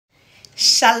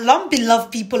Shalom,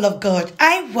 beloved people of God.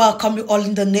 I welcome you all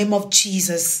in the name of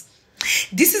Jesus.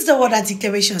 This is the word and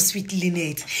declaration of Sweet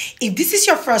Lynette. If this is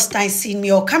your first time seeing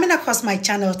me or coming across my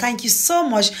channel, thank you so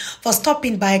much for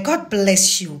stopping by. God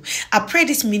bless you. I pray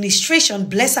this ministration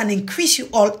bless and increase you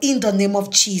all in the name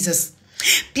of Jesus.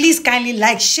 Please kindly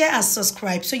like, share, and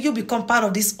subscribe so you become part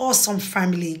of this awesome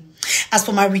family. As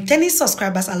for my returning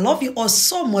subscribers, I love you all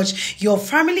so much. You're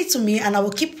family to me, and I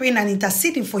will keep praying and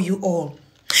interceding for you all.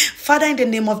 Father, in the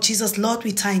name of Jesus, Lord,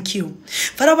 we thank you.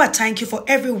 Father, I thank you for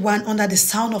everyone under the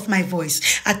sound of my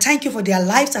voice. I thank you for their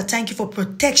lives. I thank you for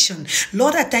protection.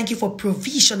 Lord, I thank you for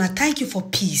provision. I thank you for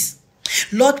peace.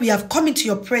 Lord, we have come into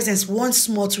your presence once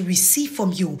more to receive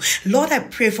from you. Lord, I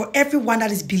pray for everyone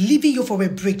that is believing you for a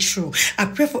breakthrough. I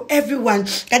pray for everyone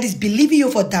that is believing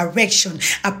you for direction.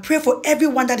 I pray for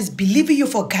everyone that is believing you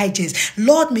for guidance.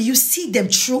 Lord, may you see them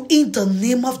through in the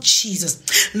name of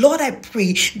Jesus. Lord, I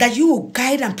pray that you will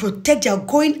guide and protect their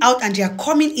going out and their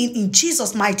coming in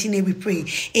Jesus' mighty name we pray.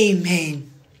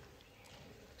 Amen.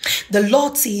 The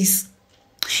Lord says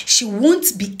she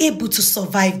won't be able to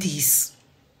survive this.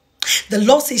 The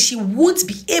Lord says she won't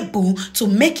be able to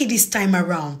make it this time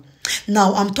around.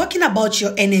 Now, I'm talking about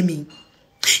your enemy.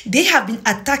 They have been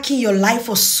attacking your life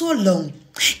for so long.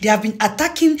 They have been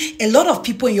attacking a lot of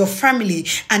people in your family.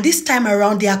 And this time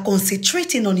around, they are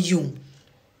concentrating on you.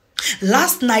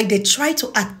 Last night, they tried to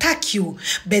attack you.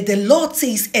 But the Lord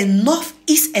says enough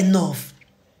is enough.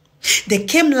 They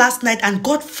came last night and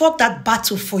God fought that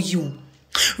battle for you.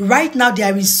 Right now, they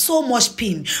are in so much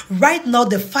pain. Right now,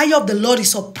 the fire of the Lord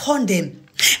is upon them,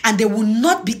 and they will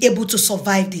not be able to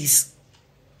survive this.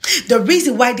 The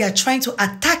reason why they are trying to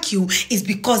attack you is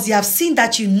because they have seen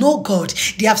that you know God.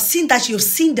 They have seen that you've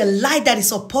seen the light that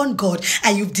is upon God,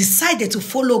 and you've decided to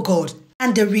follow God.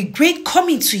 And they regret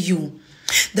coming to you.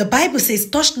 The Bible says,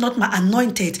 touch not my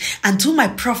anointed, and do my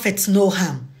prophets no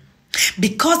harm.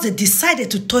 Because they decided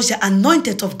to touch the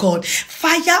anointed of God,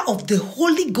 fire of the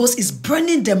Holy Ghost is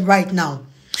burning them right now.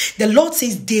 The Lord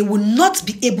says they will not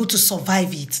be able to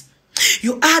survive it.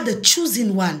 You are the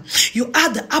chosen one. You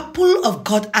are the apple of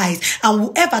God's eyes. And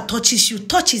whoever touches you,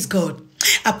 touches God.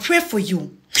 I pray for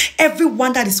you.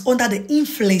 Everyone that is under the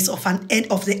influence of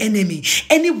the enemy,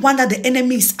 anyone that the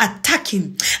enemy is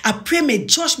attacking, I pray may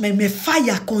judgment, may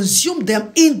fire consume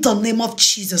them in the name of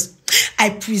Jesus. I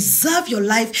preserve your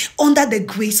life under the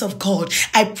grace of God.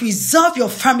 I preserve your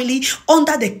family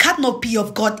under the canopy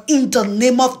of God in the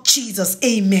name of Jesus.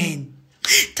 Amen.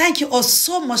 Thank you all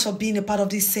so much for being a part of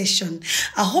this session.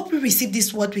 I hope you receive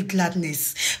this word with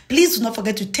gladness. Please do not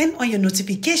forget to turn on your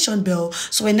notification bell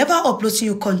so whenever I upload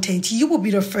new content, you will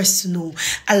be the first to know.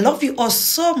 I love you all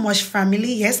so much,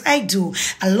 family. Yes, I do.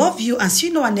 I love you, and see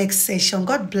you in our next session.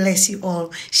 God bless you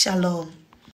all. Shalom.